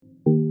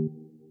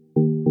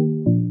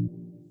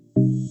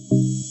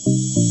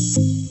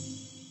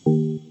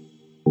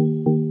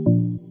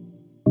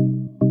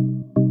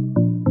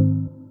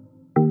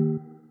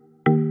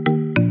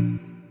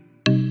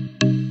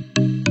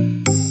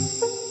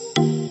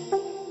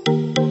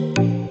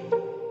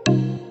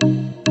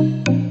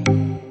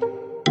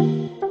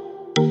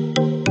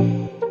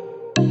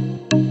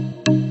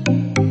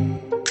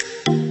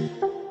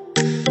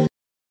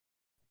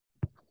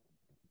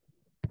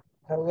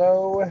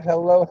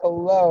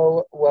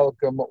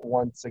Welcome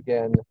once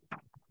again to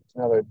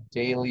another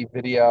daily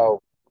video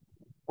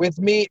with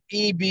me,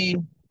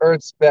 EB,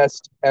 Earth's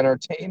Best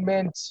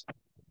Entertainment.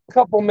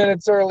 Couple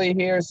minutes early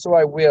here, so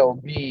I will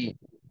be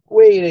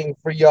waiting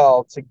for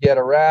y'all to get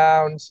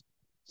around.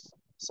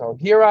 So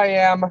here I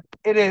am.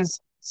 It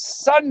is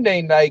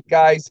Sunday night,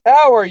 guys.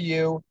 How are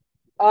you?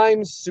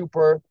 I'm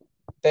super.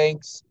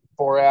 Thanks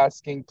for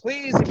asking.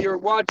 Please, if you're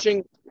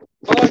watching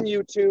on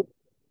YouTube,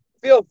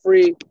 feel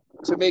free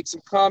to make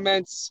some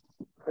comments,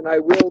 and I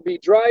will be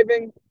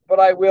driving, but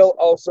I will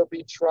also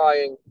be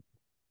trying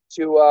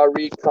to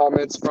read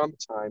comments from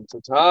time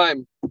to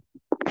time.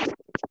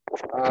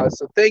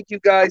 So thank you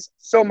guys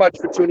so much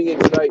for tuning in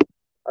tonight.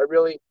 I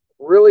really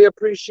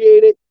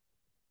appreciate it.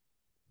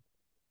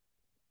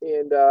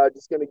 And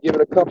just going to give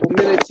it a couple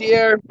minutes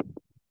here.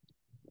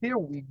 Here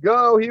we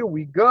go.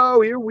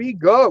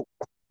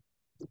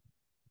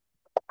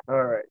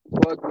 All right,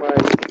 plug my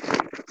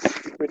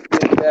switch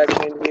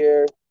back in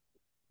here.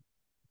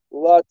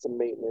 Lots of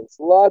maintenance,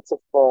 lots of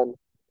fun.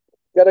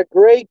 Got a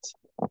great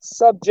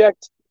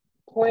subject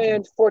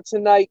planned for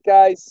tonight,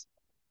 guys.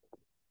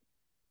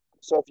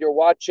 So if you're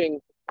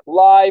watching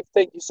live,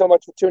 thank you so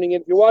much for tuning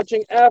in. If you're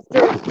watching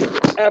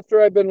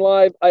after I've been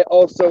live, I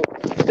also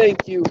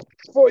thank you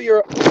for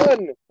your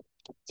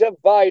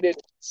undivided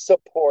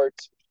support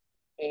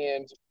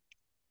and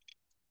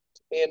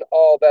in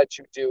all that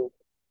you do.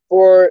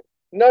 For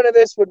none of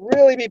this would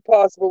really be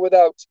possible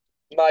without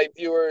my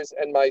viewers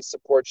and my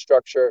support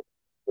structure,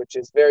 which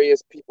is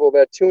various people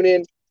that tune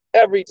in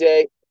every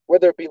day,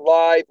 whether it be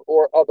live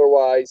or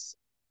otherwise.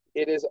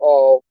 It is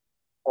all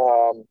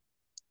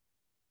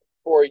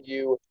for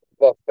you,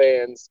 the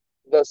fans,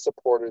 the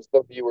supporters,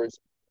 the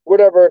viewers,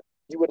 whatever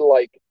you would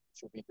like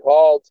to be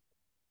called.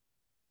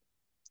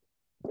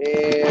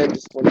 And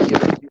just want to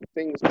get a few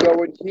things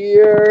going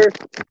here.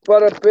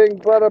 Bada bing,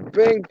 bada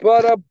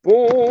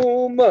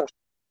boom.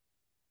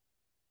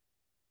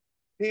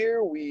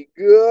 Here we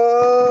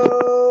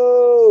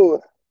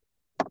go.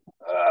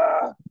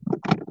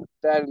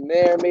 That in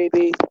there,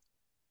 maybe.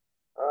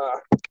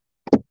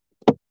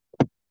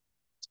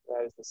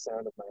 That is the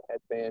sound of my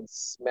headband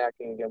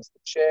smacking against the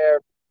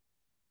chair.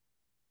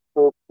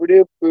 Boop,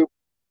 boop, boop,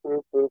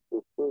 boop, boop,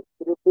 boop, boop,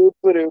 boop,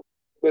 boop,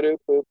 boop, boop,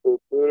 boop, boop,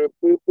 boop,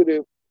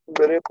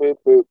 boop, boop,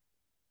 boop.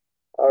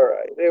 All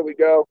right, there we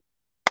go.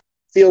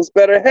 Feels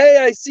better. Hey,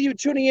 I see you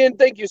tuning in.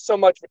 Thank you so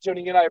much for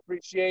tuning in. I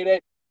appreciate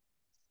it.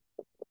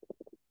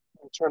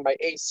 I'll turn my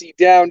AC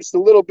down just a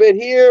little bit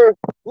here.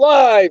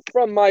 Live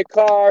from my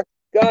car.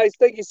 Guys,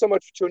 thank you so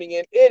much for tuning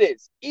in. It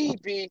is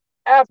EB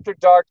After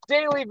Dark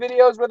daily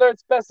videos with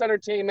Earth's Best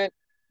Entertainment.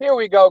 Here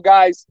we go,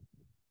 guys.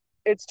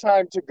 It's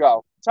time to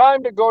go.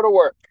 Time to go to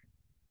work.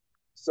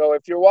 So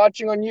if you're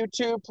watching on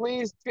YouTube,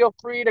 please feel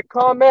free to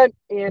comment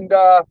and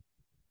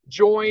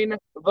join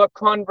the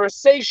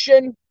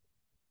conversation.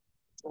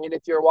 And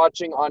if you're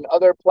watching on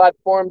other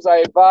platforms, I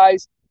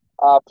advise,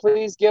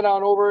 please get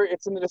on over.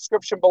 It's in the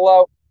description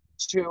below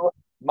to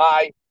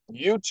my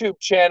YouTube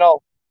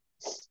channel.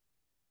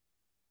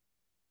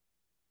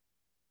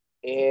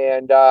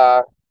 And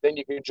then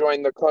you can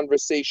join the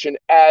conversation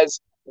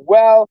as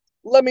well.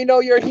 Let me know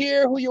you're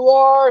here, who you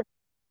are,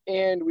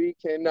 and we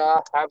can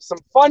have some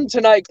fun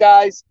tonight,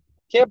 guys.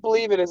 Can't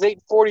believe it is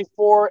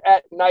 8:44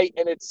 at night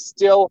and it's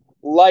still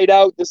light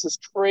out. This is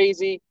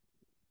crazy.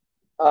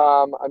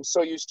 I'm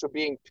so used to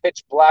being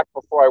pitch black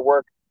before I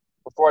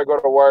go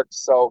to work.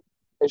 So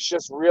it's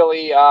just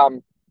really,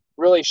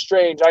 really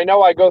strange. I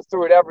know I go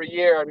through it every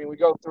year. I mean, we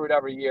go through it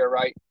every year,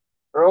 right?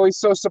 We're always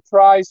so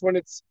surprised when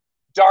it's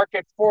dark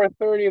at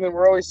 4:30, and then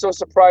we're always so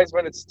surprised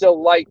when it's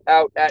still light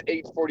out at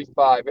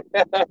 8:45.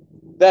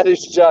 That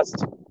is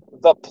just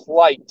the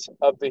plight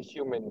of the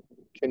human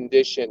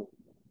condition.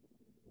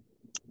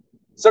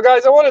 So,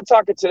 guys, I want to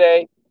talk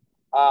today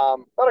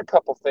about a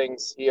couple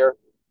things here.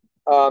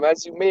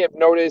 As you may have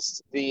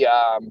noticed, the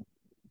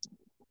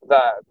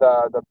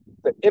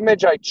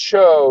image I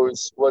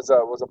chose was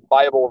a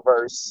Bible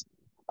verse.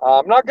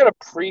 I'm not going to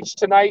preach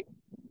tonight,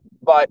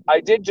 but I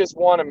did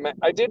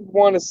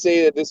want to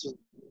say that this would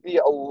be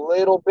a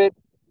little bit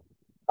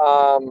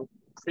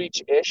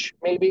preach-ish,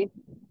 maybe,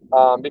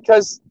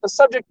 because the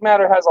subject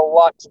matter has a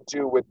lot to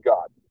do with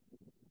God.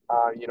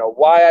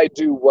 Why I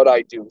do what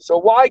I do. So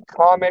why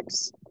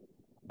comics,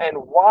 and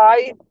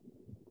why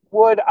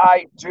would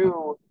I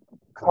do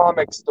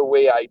comics the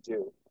way I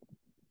do?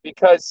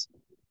 Because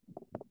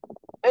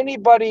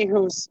anybody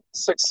who's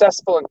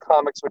successful in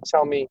comics would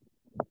tell me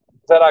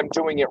that I'm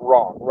doing it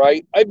wrong,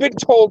 right? I've been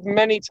told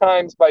many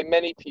times by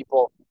many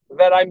people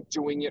that I'm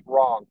doing it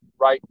wrong,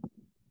 right?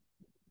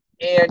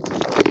 And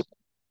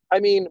I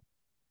mean,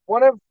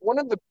 one of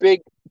the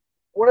big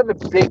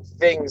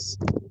things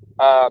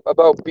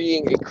about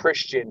being a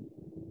Christian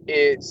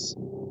is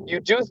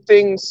you do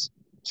things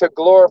to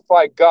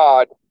glorify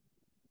God,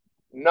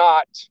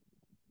 not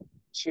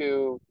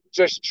to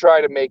just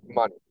try to make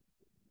money.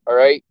 All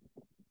right.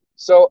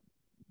 So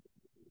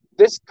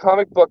this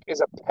comic book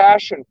is a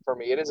passion for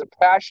me. It is a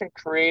passion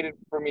created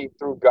for me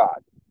through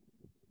God.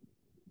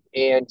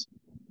 And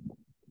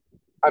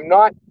I'm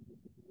not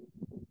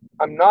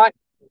I'm not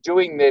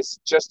doing this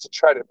just to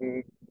try to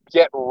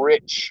get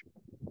rich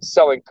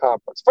selling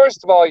comic books.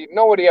 First of all,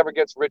 nobody ever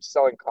gets rich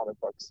selling comic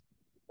books,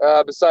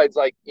 besides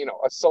like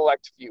a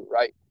select few,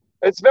 right?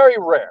 It's very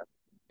rare.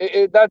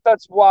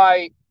 That's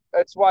why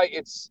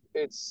it's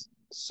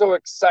so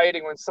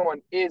exciting when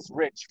someone is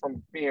rich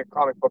from being a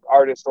comic book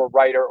artist or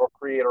writer or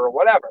creator or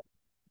whatever,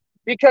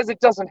 because it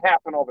doesn't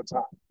happen all the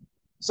time.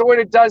 So when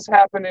it does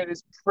happen, it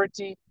is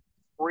pretty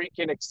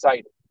freaking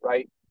exciting,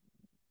 right?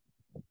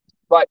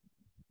 But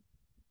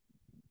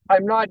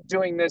I'm not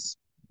doing this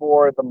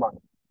for the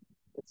money.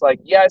 It's like,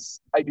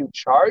 yes, I do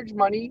charge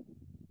money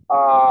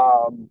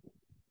um,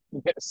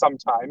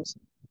 sometimes,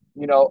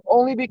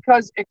 only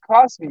because it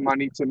costs me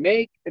money to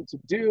make and to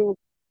do,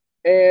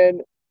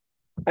 and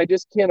I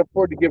just can't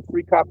afford to give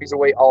free copies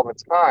away all the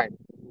time.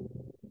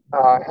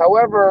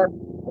 However,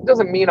 it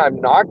doesn't mean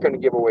I'm not going to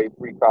give away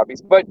free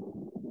copies, but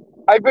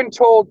I've been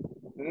told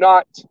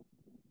not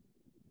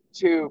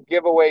to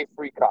give away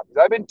free copies.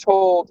 I've been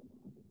told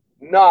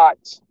not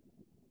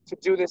to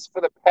do this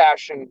for the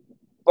passion,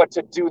 but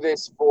to do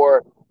this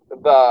for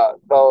the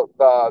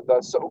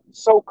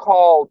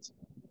so-called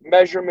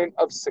measurement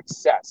of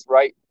success,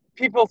 right?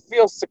 People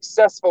feel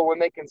successful when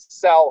they can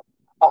sell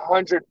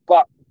 100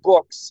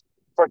 books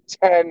for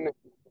 $10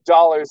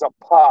 a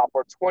pop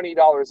or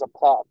 $20 a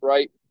pop,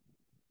 right?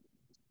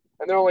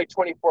 And they're only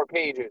 24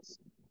 pages.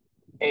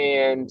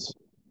 And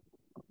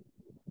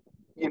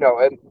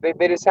and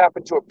they just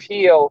happen to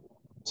appeal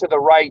to the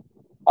right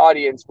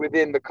audience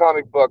within the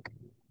comic book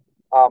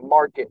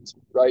market,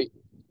 right?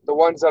 The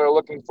ones that are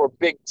looking for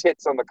big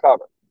tits on the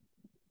cover.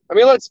 I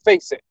mean, let's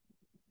face it.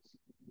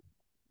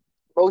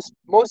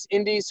 Most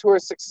indies who are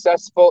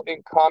successful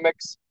in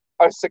comics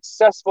are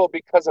successful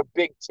because of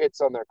big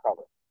tits on their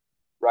cover,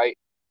 right?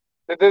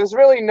 There's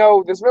really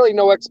no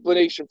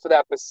explanation for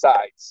that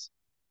besides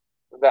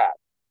that,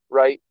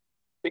 right?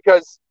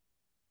 Because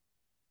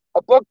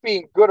a book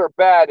being good or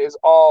bad is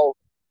all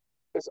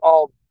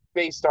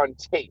based on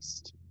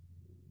taste.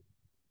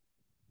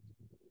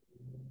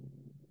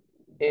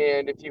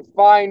 And if you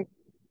find,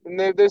 and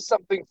there's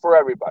something for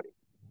everybody,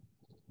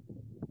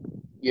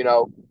 you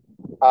know.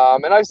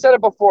 And I've said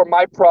it before.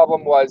 My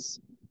problem was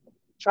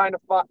trying to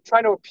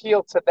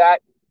appeal to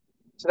that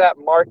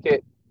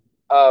market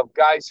of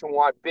guys who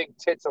want big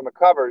tits on the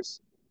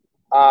covers.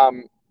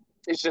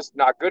 Is just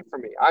not good for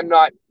me. I'm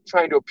not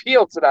trying to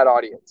appeal to that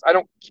audience. I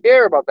don't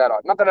care about that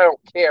audience. Not that I don't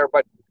care,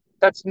 but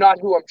that's not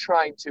who I'm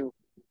trying to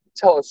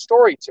tell a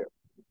story to.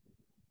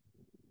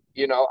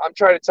 I'm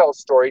trying to tell a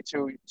story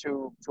to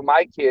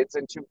my kids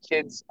and to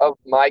kids of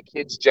my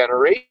kids'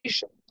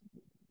 generation.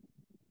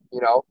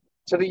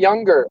 To the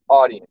younger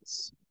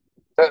audience,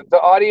 the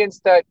audience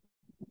that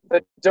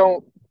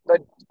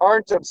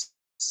aren't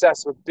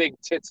obsessed with big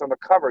tits on the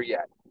cover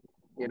yet.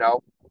 You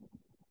know,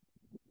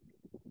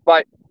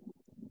 but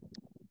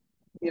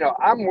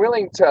I'm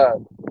willing to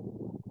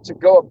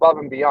go above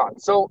and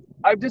beyond. So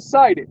I've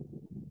decided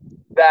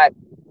that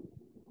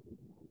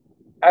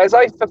as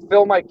I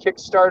fulfill my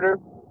Kickstarter,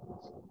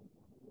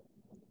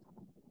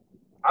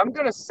 I'm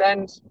going to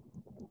send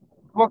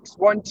books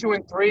 1, 2,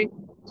 and 3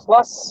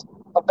 plus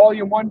a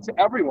volume 1 to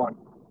everyone.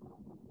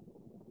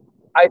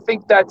 I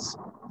think that's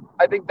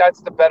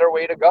the better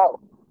way to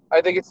go.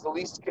 I think it's the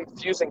least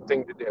confusing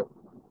thing to do.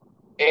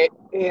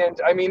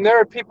 And I mean, there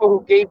are people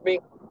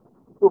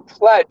who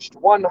pledged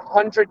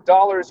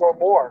 $100 or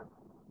more.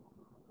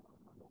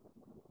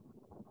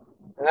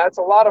 And that's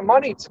a lot of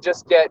money to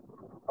just get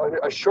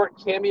a short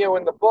cameo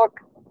in the book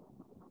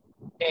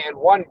and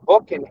one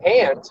book in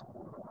hand.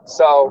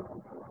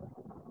 So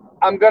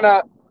I'm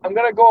gonna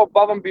go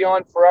above and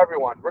beyond for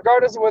everyone,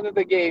 regardless of whether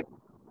they gave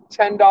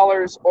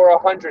 $10 or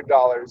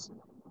 $100.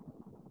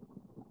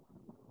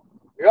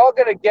 You're all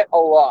gonna get a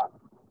lot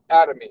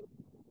out of me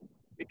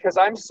because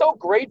I'm so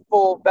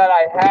grateful that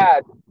I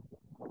had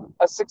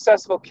a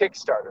successful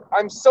Kickstarter.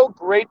 I'm so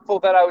grateful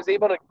that I was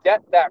able to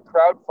get that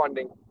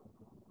crowdfunding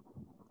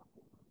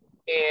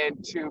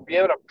and to be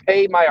able to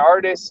pay my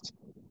artist,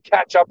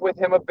 catch up with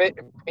him a bit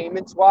in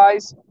payments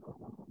wise.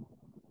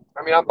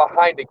 I mean, I'm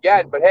behind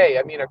again, but hey,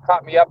 I mean, it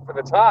caught me up for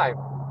the time,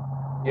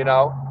 you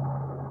know.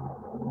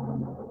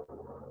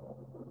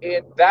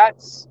 And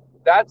that's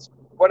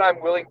what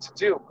I'm willing to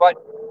do. But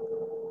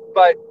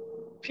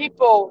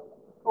people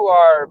who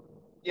are,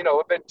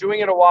 have been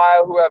doing it a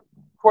while, who have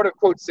quote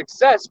unquote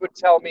success, would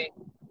tell me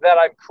that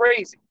I'm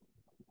crazy.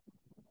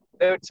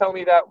 They would tell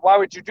me that, why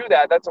would you do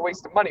that? That's a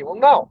waste of money. Well,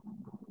 no,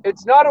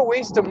 it's not a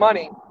waste of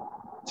money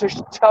to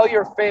tell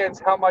your fans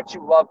how much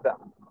you love them.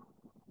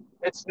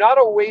 It's not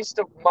a waste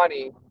of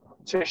money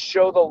to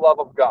show the love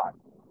of God.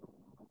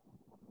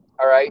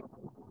 All right.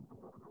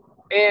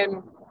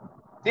 And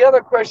the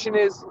other question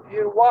is,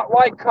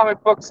 why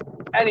comic books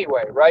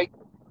anyway, right?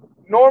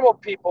 Normal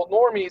people,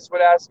 normies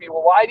would ask me,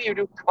 well, why do you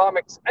do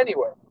comics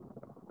anyway?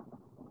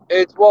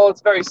 It's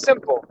very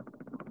simple.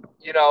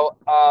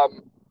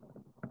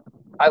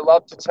 I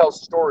love to tell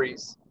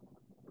stories.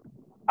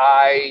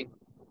 I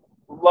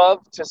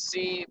love to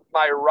see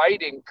my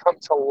writing come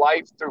to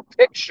life through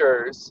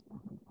pictures.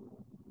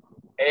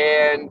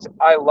 and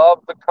I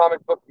love the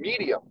comic book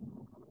medium.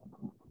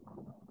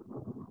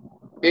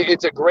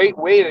 It's a great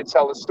way to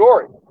tell a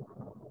story.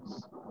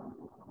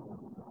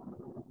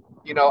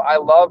 You know, I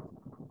love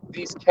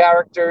these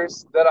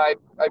characters that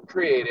I've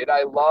created.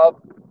 I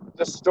love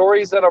the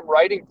stories that I'm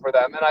writing for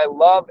them, and I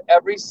love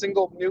every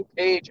single new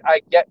page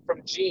I get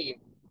from Gene.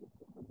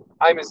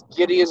 I'm as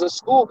giddy as a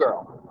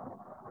schoolgirl.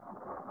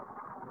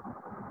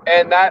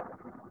 And that,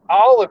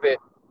 all of it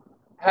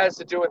has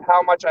to do with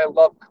how much I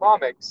love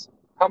comics,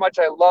 how much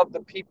I love the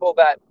people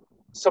that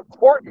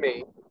support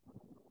me,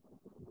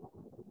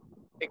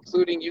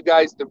 including you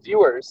guys, the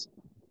viewers.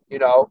 You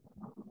know,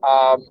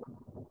 um,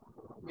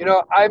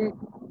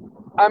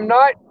 I'm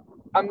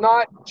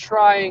not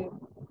trying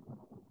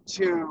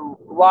to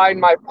line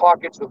my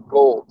pockets with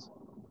gold.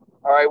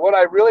 All right, what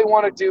I really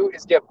want to do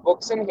is get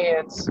books in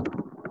hands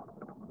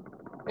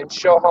and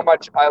show how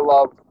much I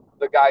love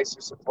the guys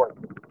who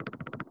support me.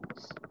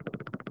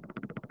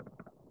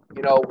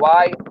 You know,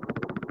 why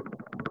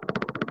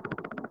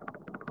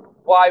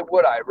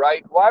would I,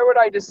 right? Why would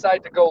I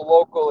decide to go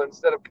local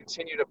instead of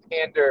continue to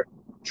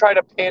try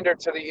to pander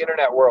to the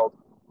internet world?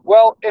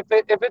 Well, if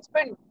it's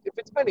been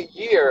a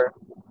year,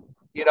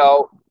 you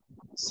know,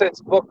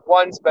 since book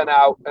one's been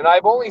out, and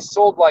I've only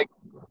sold like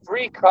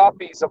 3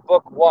 copies of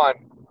book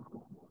one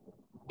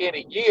in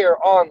a year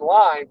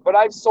online, but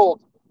I've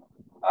sold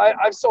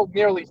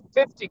nearly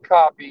 50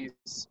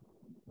 copies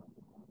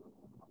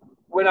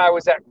when I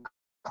was at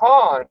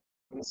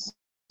cons,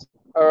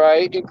 all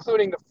right,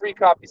 including the free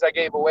copies I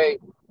gave away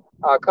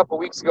a couple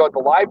weeks ago at the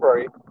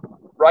library,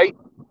 right?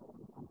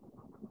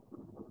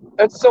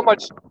 It's so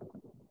much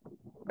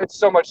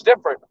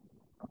different.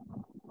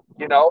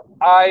 You know,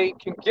 I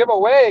can give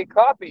away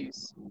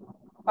copies.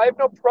 I have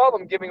no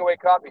problem giving away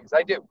copies.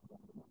 I do.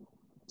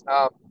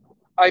 Um,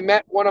 I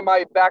met one of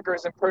my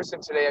backers in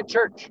person today at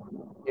church,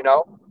 you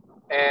know,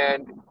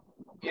 and,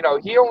 you know,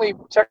 he only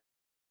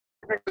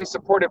technically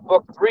supported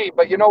book 3,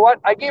 but you know what?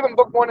 I gave him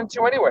book 1 and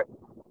 2 anyway.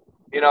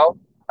 You know,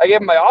 I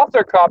gave him my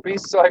author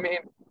copies. So, I mean,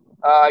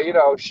 you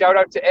know, shout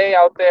out to A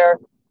out there.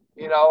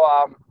 You know,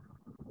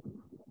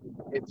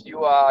 if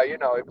you,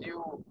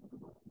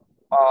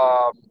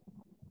 um,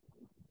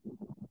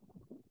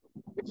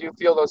 if you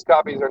feel those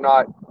copies are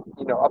not,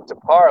 you know, up to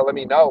par, let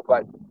me know.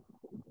 But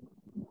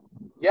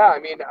yeah, I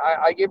mean,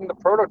 I gave him the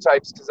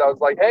prototypes because I was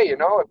like, hey, you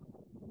know, if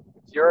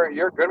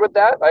you're good with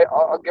that,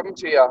 I'll give them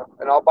to you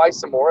and I'll buy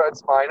some more.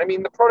 That's fine. I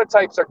mean, the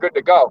prototypes are good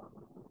to go.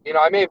 You know,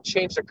 I may have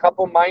changed a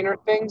couple minor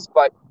things,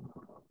 but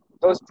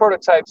those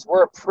prototypes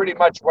were pretty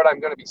much what I'm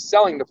going to be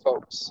selling to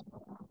folks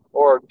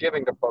or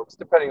giving to folks,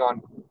 depending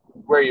on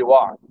where you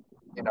are,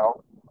 you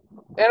know.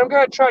 And I'm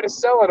going to try to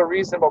sell at a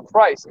reasonable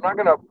price. I'm not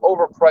going to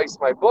overprice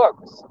my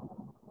books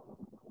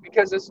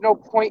because there's no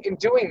point in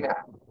doing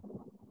that.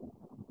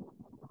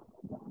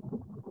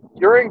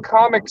 You're in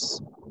comics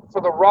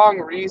for the wrong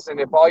reason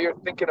if all you're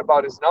thinking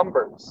about is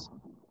numbers.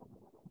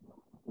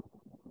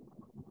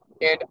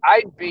 And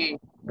I'd be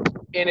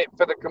in it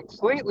for the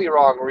completely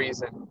wrong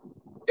reason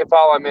if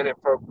all I'm in it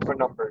for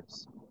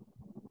numbers.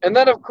 And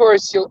then, of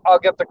course, I'll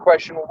get the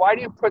question, well, why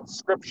do you put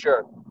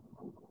scripture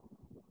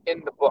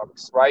in the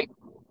books, right?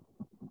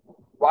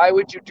 Why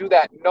would you do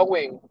that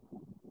knowing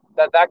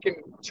that can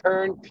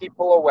turn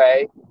people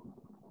away,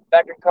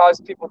 that can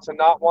cause people to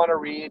not want to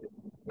read,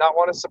 not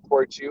want to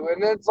support you?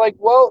 And it's like,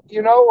 well,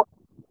 you know,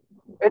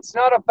 it's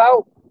not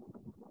about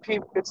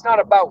people, it's not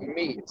about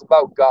me, it's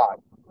about God.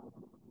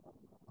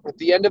 At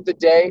the end of the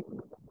day,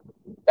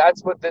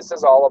 that's what this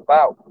is all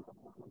about.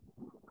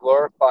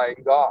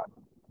 Glorifying God.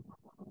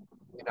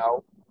 You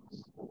know?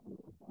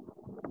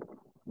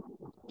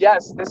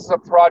 Yes, this is a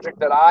project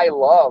that I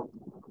love,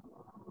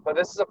 but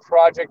this is a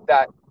project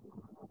that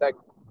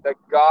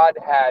God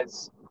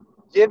has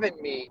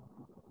given me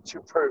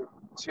to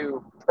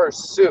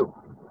pursue.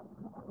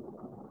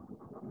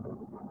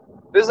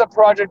 This is a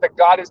project that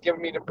God has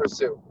given me to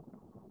pursue.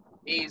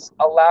 He's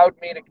allowed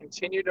me to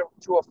continue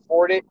to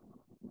afford it.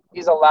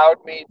 He's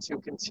allowed me to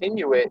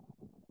continue it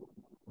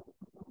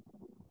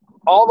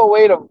all the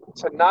way to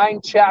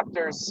 9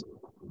 chapters,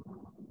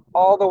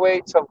 all the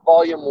way to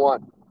volume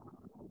 1.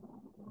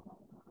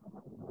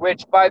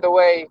 Which, by the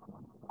way,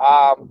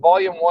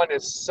 volume 1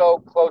 is so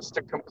close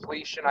to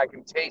completion, I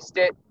can taste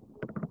it.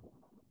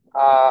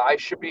 I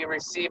should be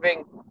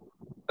receiving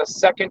the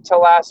second to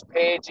last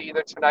page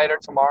either tonight or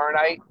tomorrow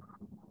night.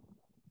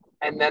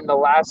 And then the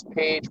last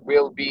page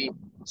will be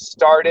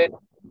started.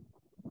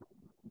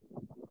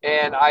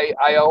 And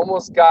I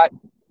almost got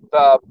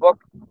the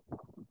book,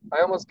 I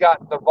almost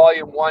got the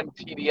volume 1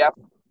 PDF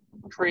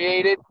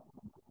created.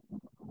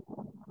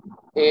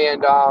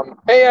 And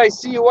hey, I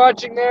see you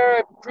watching there.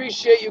 I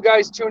appreciate you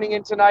guys tuning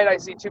in tonight. I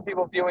see 2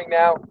 people viewing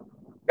now.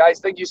 Guys,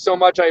 thank you so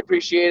much. I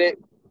appreciate it.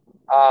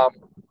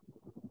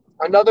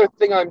 Another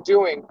thing I'm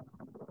doing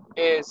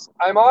is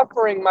I'm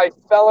offering my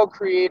fellow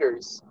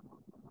creators,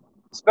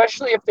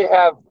 especially if they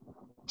have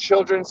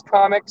children's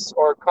comics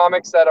or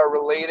comics that are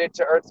related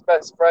to Earth's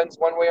Best Friends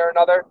one way or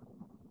another,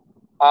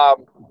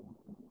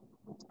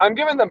 I'm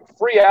giving them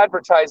free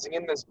advertising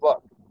in this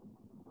book.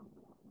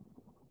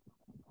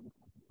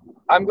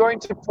 I'm going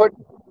to put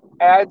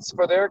ads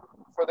for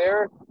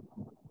their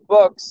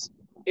books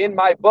in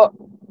my book,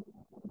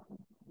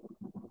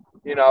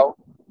 you know,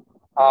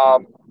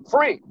 um,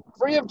 free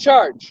of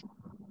charge.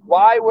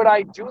 Why would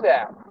I do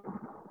that?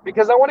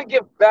 Because I want to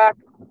give back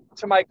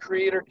to my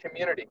creator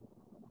community.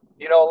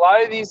 You know, a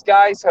lot of these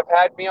guys have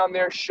had me on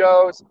their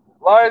shows.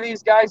 A lot of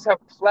these guys have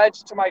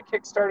pledged to my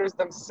Kickstarters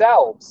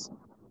themselves.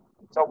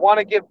 So I want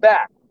to give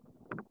back,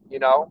 you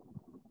know.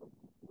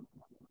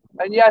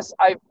 And yes,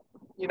 I've,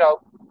 you know,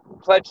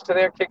 pledged to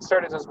their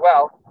Kickstarters as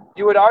well.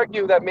 You would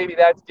argue that maybe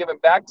that's given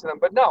back to them,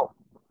 but no.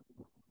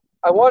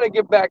 I want to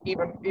give back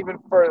even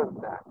further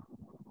than that.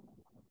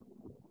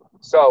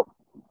 So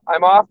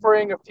I'm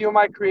offering a few of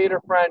my creator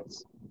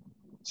friends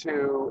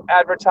to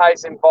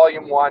advertise in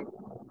volume 1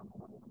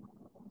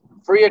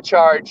 free of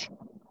charge,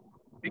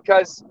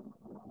 because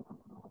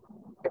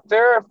if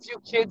there are a few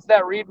kids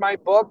that read my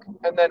book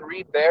and then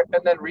read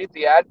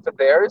the ad for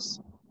theirs,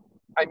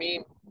 I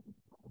mean,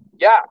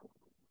 yeah,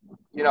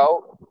 you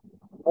know,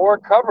 more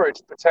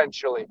coverage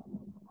potentially.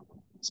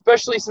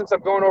 Especially since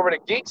I'm going over to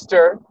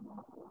Geekster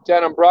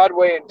down on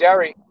Broadway and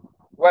Derry,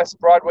 West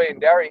Broadway and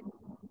Derry.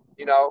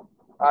 You know,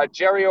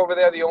 Jerry over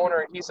there, the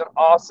owner, he's an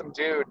awesome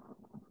dude.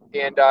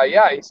 And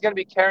yeah, he's going to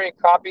be carrying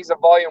copies of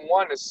Volume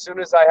 1 as soon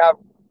as I have,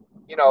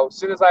 as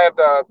soon as I have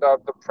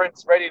the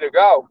prints ready to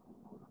go.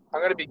 I'm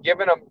going to be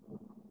giving them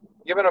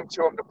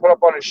to him to put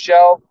up on his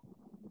shelf.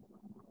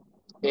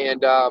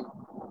 And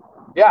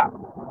yeah,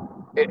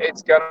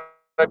 it's going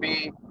to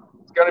be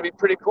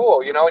pretty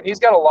cool, you know. And he's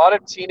got a lot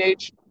of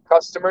teenage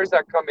customers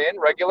that come in,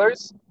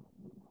 regulars,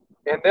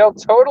 and they'll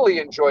totally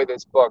enjoy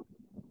this book.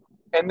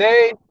 And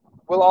they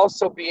will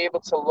also be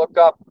able to look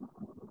up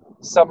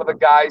some of the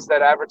guys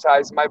that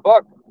advertise my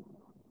book,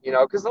 you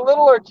know, because the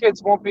littler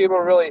kids won't be able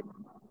to really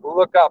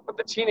look up, but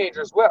the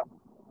teenagers will,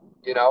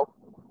 you know.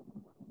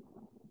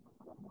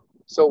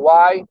 So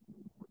why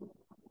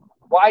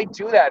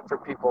do that for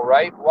people,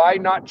 right? Why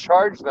not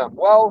charge them?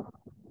 Well,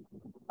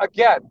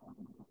 again,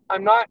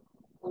 I'm not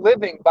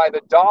living by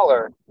the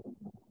dollar.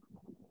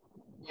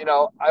 You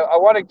know, I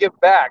want to give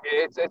back.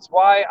 It's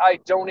why I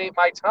donate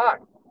my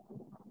time.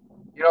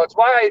 You know, it's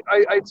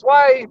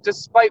why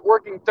despite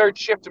working third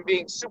shift and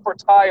being super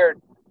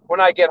tired when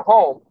I get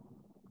home,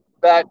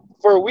 that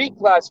for a week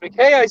last week,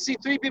 hey, I see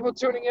 3 people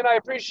tuning in. I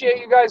appreciate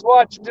you guys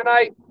watching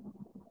tonight.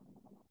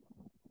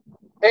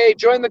 Hey,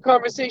 join the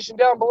conversation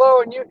down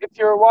below, and if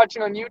you're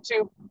watching on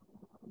YouTube,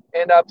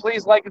 and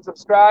please like and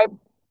subscribe.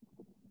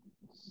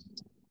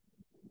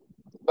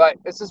 But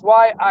this is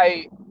why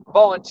I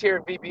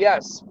volunteered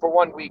VBS for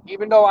 1 week,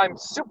 even though I'm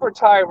super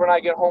tired when I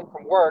get home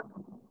from work,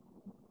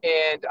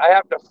 and I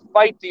have to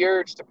fight the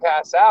urge to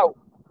pass out.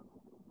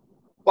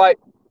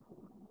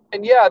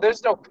 And yeah,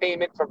 there's no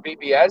payment for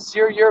VBS.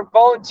 You're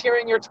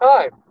volunteering your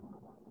time.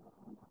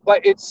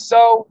 But it's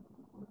so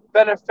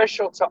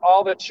beneficial to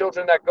all the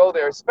children that go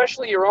there,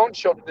 especially your own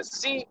children, to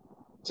see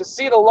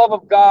the love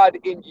of God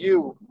in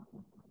you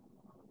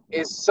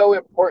is so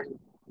important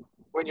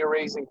when you're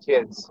raising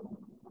kids.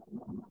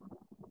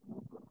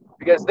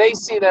 Because they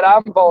see that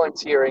I'm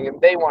volunteering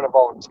and they want to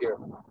volunteer.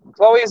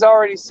 Chloe's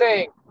already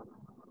saying,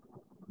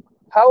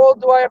 how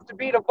old do I have to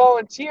be to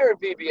volunteer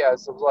at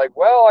VBS? I was like,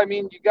 well, I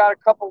mean, you got a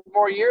couple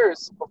more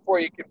years before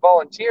you can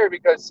volunteer,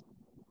 because,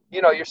 you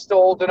know, you're still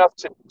old enough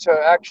to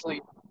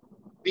actually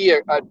be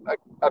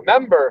a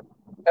member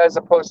as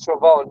opposed to a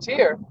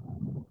volunteer,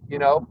 you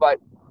know.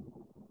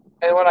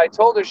 And when I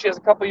told her she has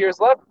a couple years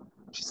left,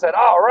 she said,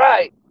 all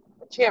right,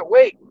 I can't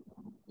wait,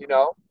 you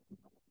know.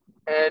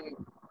 And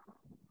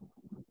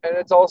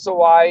it's also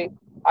why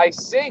I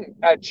sing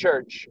at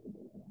church,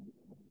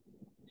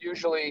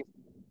 usually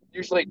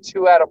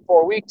 2 out of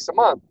 4 weeks a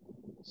month.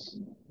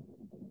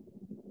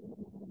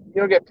 You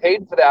don't get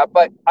paid for that,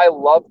 but I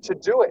love to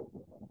do it.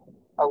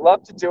 I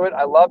love to do it.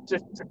 I love to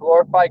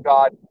glorify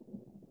God,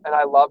 and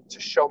I love to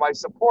show my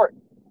support.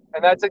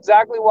 And that's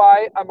exactly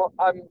why I'm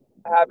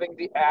having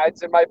the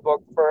ads in my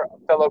book for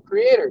fellow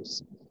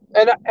creators.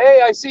 And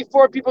hey, I see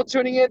 4 people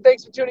tuning in.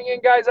 Thanks for tuning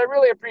in, guys. I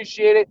really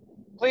appreciate it.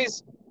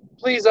 Please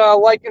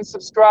like and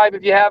subscribe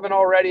if you haven't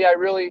already. I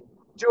really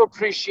do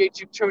appreciate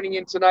you tuning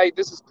in tonight.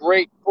 This is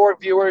great. 4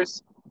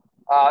 viewers.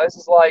 This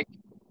is like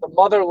the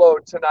mother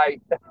load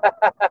tonight.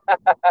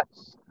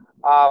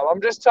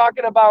 I'm just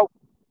talking about.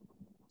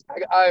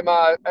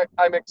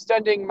 I'm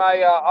extending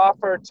my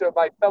offer to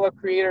my fellow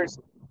creators.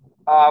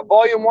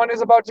 Volume 1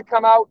 is about to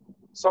come out,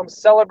 so I'm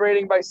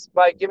celebrating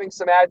by giving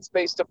some ad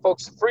space to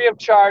folks free of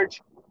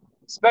charge.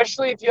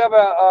 Especially if you have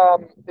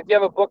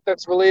a book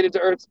that's related to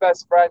Earth's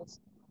Best Friends,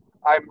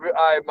 I'm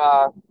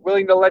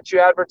willing to let you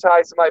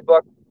advertise my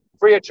book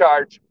free of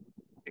charge,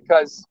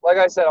 because, like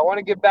I said, I want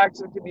to give back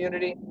to the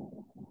community.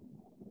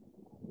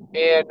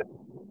 And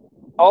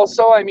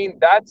also, I mean,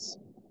 that's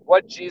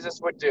what Jesus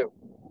would do,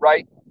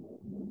 right?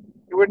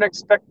 You wouldn't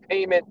expect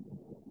payment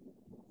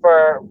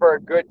for a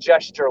good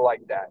gesture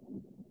like that.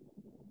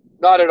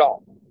 Not at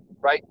all,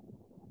 right?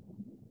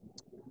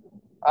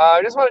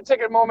 I just want to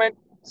take a moment.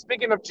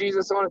 Speaking of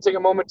Jesus, I want to take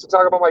a moment to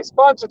talk about my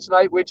sponsor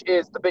tonight, which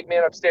is the big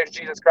man upstairs,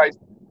 Jesus Christ.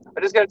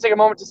 I'm just going to take a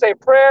moment to say a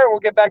prayer, and we'll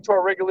get back to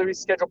our regularly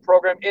scheduled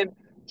program in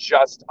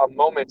just a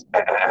moment.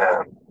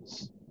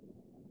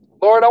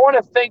 Lord, I want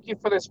to thank you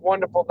for this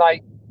wonderful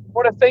night. I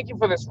want to thank you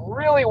for this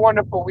really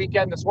wonderful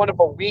weekend, this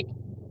wonderful week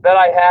that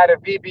I had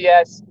at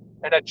VBS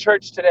and at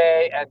church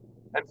today, and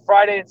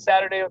Friday and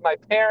Saturday with my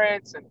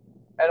parents, and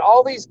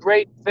all these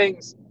great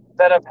things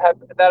that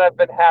have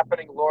been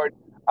happening, Lord.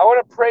 I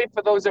want to pray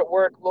for those at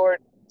work, Lord,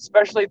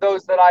 especially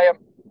those that I'm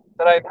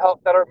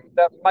help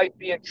that might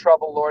be in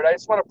trouble, Lord. I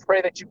just want to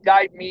pray that you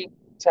guide me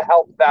to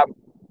help them,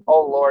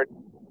 oh Lord.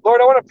 Lord,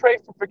 I want to pray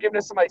for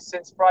forgiveness of my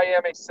sins, for I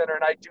am a sinner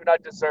and I do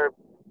not deserve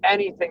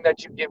anything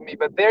that you give me.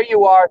 But there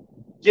you are,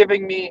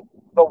 giving me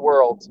the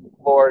world,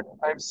 Lord.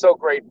 I'm so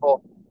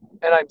grateful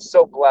and I'm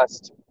so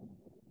blessed.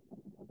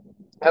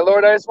 And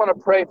Lord, I just want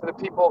to pray for the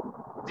people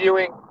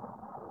viewing.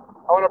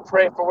 I want to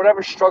pray for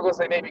whatever struggles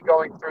they may be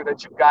going through,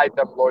 that you guide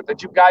them, Lord,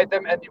 that you guide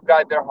them and you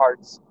guide their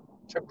hearts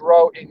to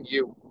grow in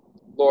you,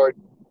 Lord.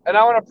 And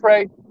I want to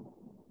pray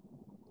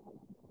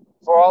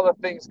for all the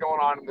things going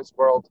on in this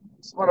world.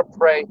 I just want to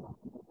pray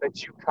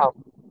that you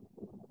come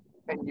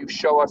and you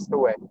show us the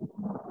way.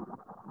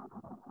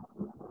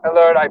 And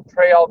Lord, I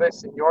pray all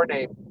this in your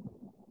name.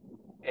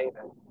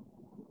 Amen.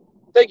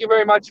 Thank you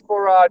very much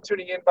for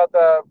tuning in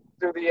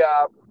through the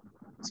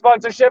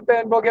sponsorship,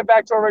 and we'll get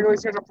back to our regularly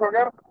scheduled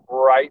program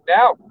right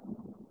now.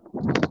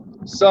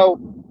 So,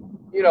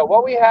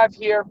 what we have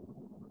here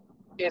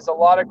is a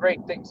lot of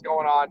great things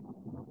going on,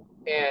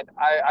 and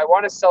I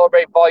want to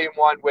celebrate Volume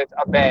 1 with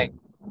a bang.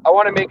 I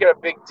want to make it a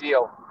big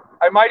deal.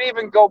 I might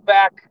even go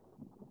back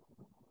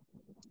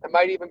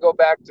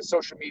to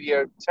social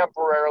media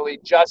temporarily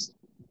just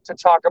to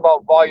talk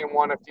about Volume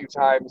 1 a few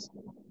times.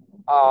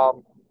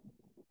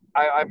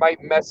 I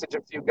might message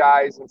a few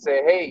guys and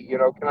say, hey,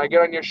 can I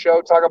get on your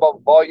show, talk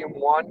about Volume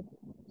 1?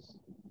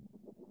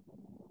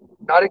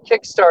 Not a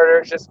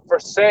Kickstarter, just for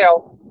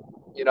sale,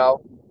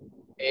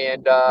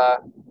 and I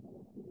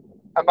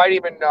might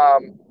even,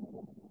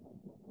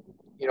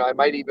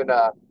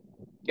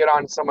 get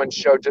on someone's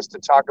show just to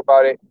talk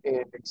about it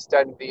and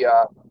extend the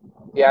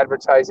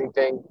advertising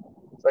thing.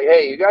 It's like,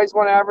 hey, you guys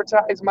want to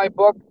advertise my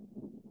book?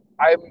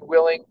 I'm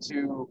willing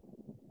to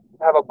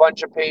have a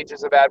bunch of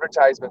pages of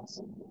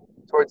advertisements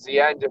towards the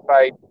end if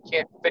I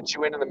can't fit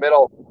you in the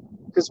middle.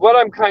 Because what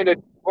I'm kind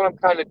of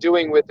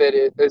doing with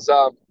it is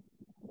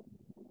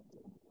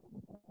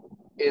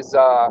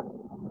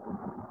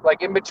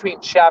like in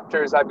between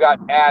chapters, I've got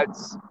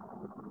ads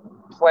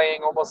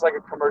playing almost like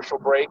a commercial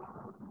break.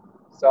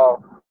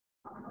 So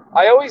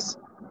I always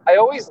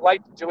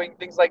liked doing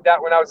things like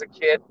that when I was a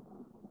kid.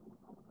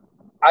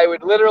 I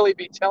would literally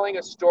be telling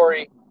a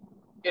story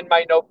in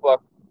my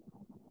notebook,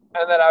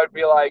 and then I would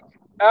be like,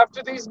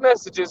 after these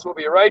messages, we'll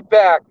be right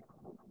back.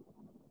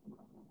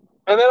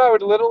 And then I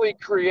would literally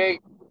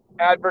create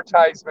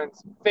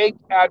advertisements, fake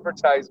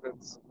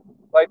advertisements.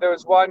 Like there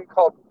was one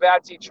called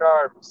Batty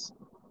Charms.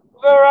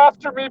 They're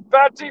after me,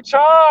 Batty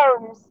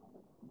Charms.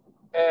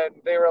 And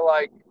they were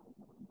like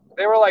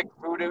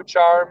voodoo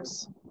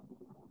charms.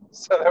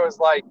 So there was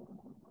like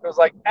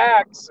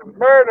axe and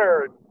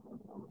murder and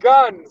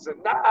guns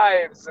and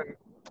knives and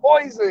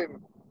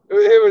poison.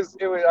 It was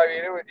I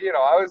mean it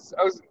was,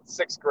 I was in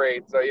 6th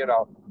grade, so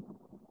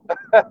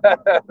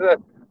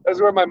that's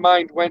where my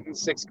mind went in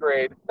 6th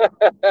grade.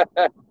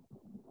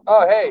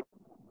 Oh hey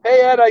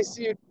Ed, I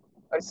see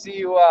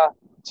you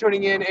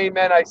tuning in.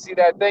 Amen. I see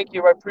that. Thank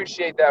you. I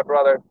appreciate that,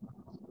 brother.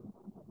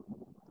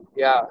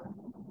 Yeah.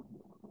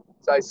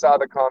 So I saw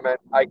the comment.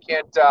 I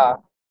can't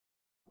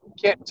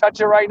touch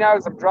it right now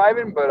as I'm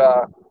driving, but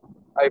I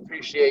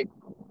appreciate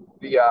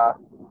the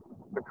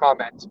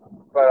comment.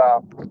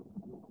 But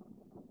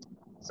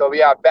so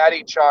yeah,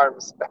 Batty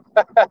Charms.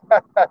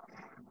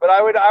 But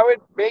I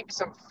would make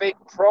some fake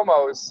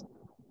promos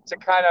to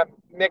kind of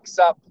mix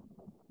up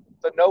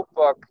the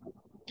notebook,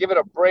 give it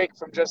a break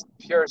from just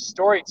pure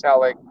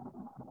storytelling.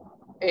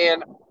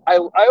 And I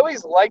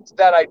always liked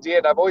that idea,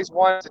 and I've always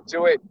wanted to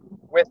do it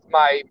with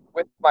my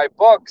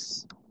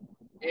books.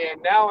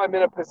 And now I'm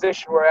in a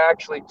position where I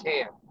actually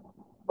can.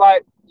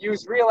 But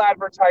use real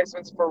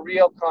advertisements for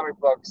real comic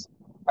books.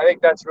 I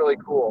think that's really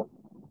cool.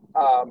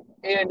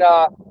 And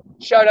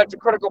shout out to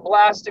Critical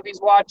Blast if he's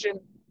watching.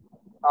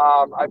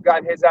 I've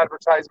got his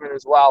advertisement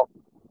as well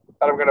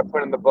that I'm going to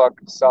put in the book.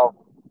 So,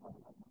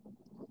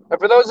 and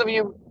for those of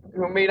you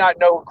who may not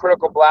know who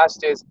Critical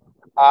Blast is,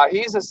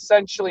 he's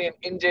essentially an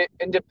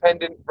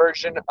independent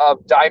version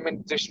of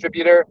Diamond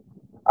Distributor.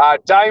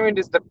 Diamond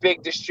is the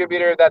big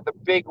distributor that the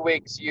big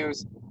wigs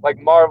use, like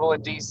Marvel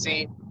and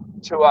DC,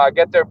 to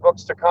get their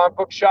books to comic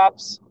book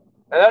shops.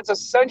 And that's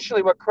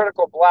essentially what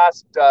Critical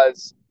Blast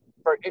does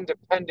for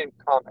independent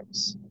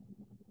comics.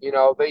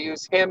 They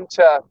use him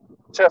to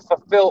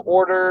fulfill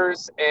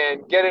orders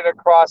and get it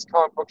across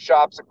comic book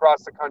shops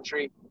across the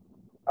country.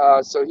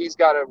 So he's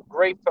got a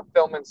great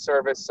fulfillment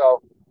service.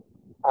 So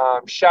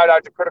shout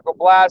out to Critical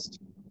Blast.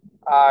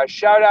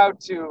 Shout out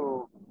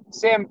to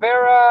Sam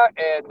Vera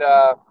and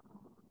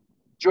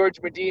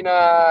George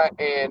Medina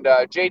and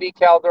JD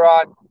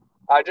Calderon.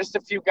 Just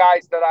a few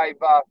guys that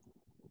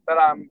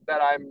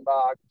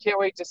can't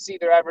wait to see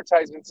their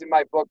advertisements in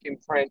my book in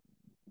print,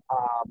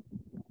 um,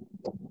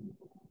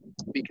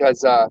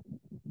 because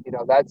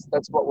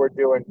that's what we're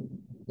doing.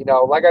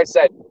 Like I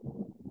said,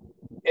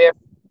 if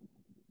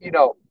you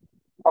know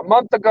a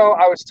month ago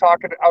I was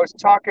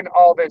talking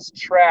all this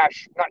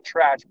trash, not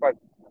trash, but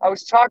I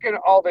was talking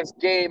all this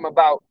game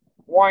about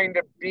wanting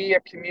to be a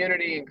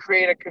community and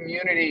create a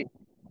community.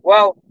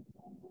 Well,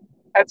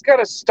 that's got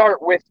to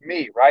start with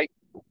me, right?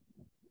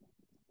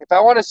 If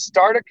I want to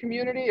start a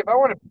community, if I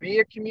want to be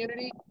a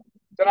community,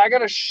 then I got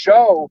to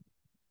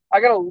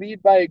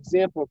lead by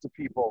example to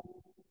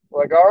people.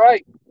 Like, all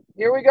right,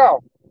 here we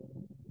go.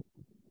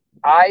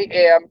 I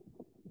am,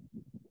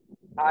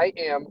 I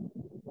am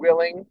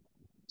willing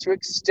to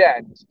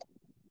extend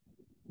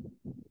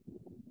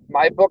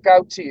my book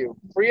out to you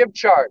free of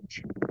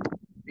charge,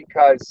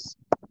 because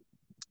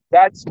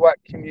that's what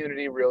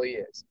community really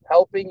is.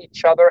 Helping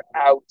each other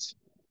out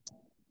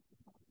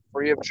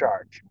free of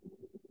charge,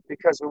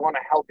 because we want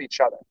to help each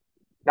other,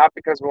 not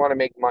because we want to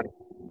make money.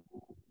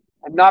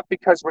 And not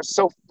because we're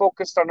so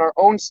focused on our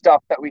own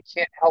stuff that we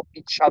can't help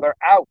each other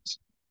out.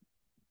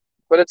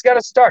 But it's got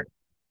to start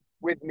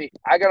with me.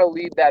 I got to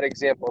lead that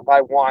example if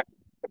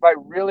I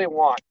really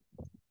want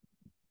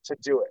to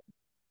do it,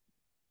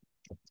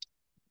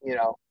 you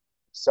know.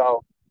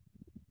 So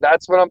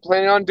that's what I'm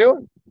planning on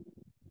doing.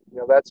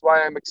 That's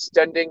why I'm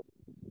extending.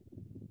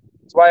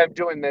 That's why I'm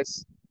doing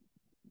this,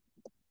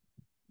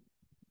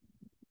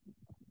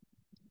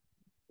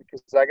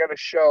 because I got to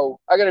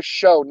show,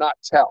 not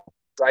tell,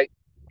 right?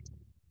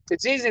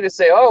 It's easy to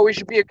say, oh, we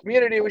should be a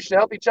community. We should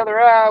help each other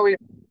out.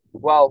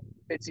 Well,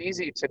 it's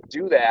easy to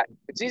do that.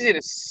 It's easy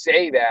to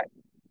say that,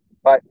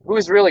 but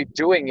who's really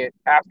doing it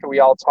after we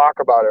all talk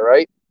about it,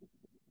 right?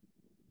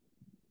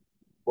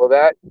 Well,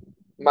 that,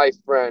 my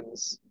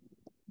friends,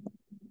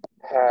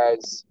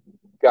 has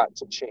got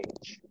to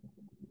change.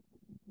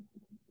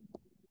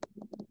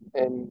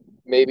 And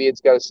maybe it's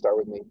got to start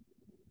with me.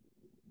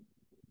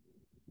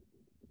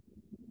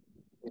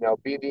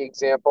 Be the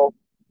example,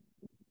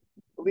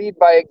 lead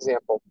by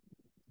example.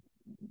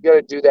 You got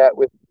to do that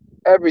with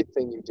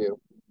everything you do,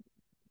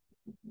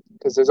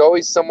 because there's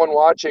always someone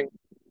watching,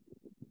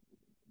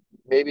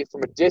 maybe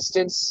from a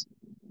distance.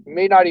 You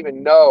may not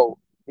even know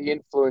the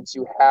influence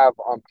you have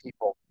on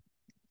people.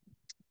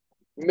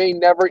 You may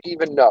never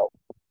even know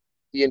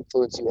the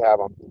influence you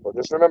have on people.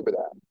 Just remember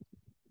that.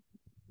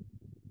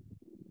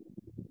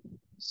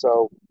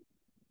 So,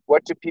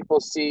 what do people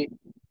see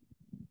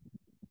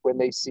when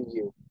they see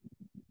you?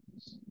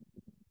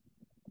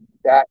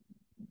 That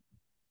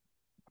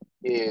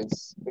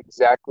is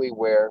exactly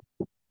where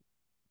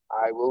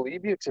I will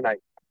leave you tonight.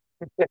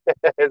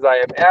 As I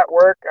am at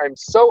work, I'm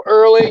so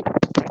early.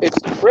 It's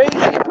crazy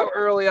how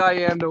early I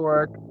am to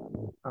work.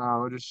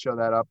 I'll just show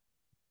that up.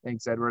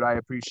 Thanks, Edward. I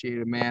appreciate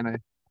it, man. I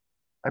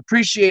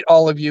appreciate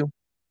all of you.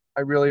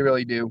 I really,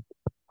 really do.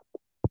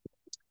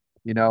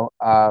 There's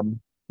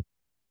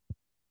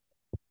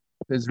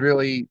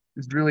really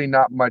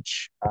not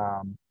much.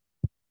 I'm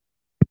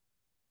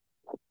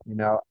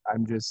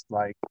just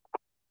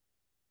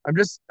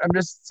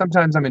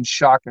sometimes I'm in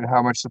shock at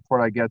how much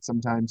support I get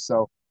sometimes.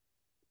 So,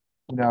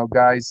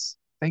 guys,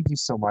 thank you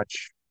so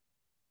much.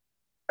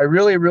 I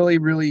really, really,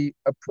 really,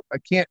 I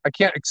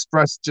can't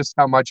express just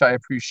how much I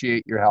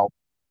appreciate your help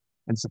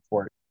and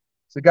support.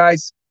 So,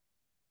 guys,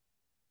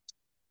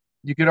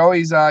 you could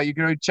always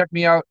check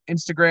me out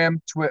Instagram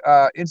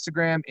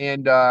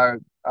and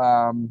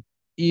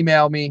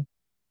email me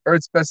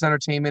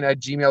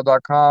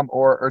earthsbestentertainment@gmail.com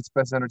or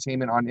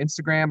earthsbestentertainment on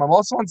Instagram. I'm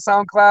also on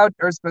SoundCloud,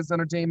 Earth's Best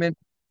Entertainment,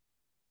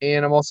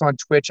 and I'm also on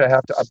Twitch. I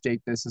have to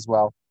update this as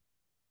well.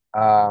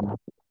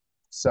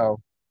 So,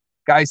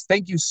 guys,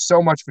 thank you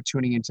so much for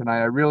tuning in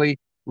tonight. I really,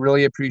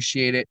 really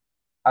appreciate it.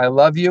 I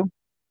love you,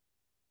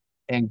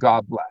 and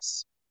God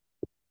bless.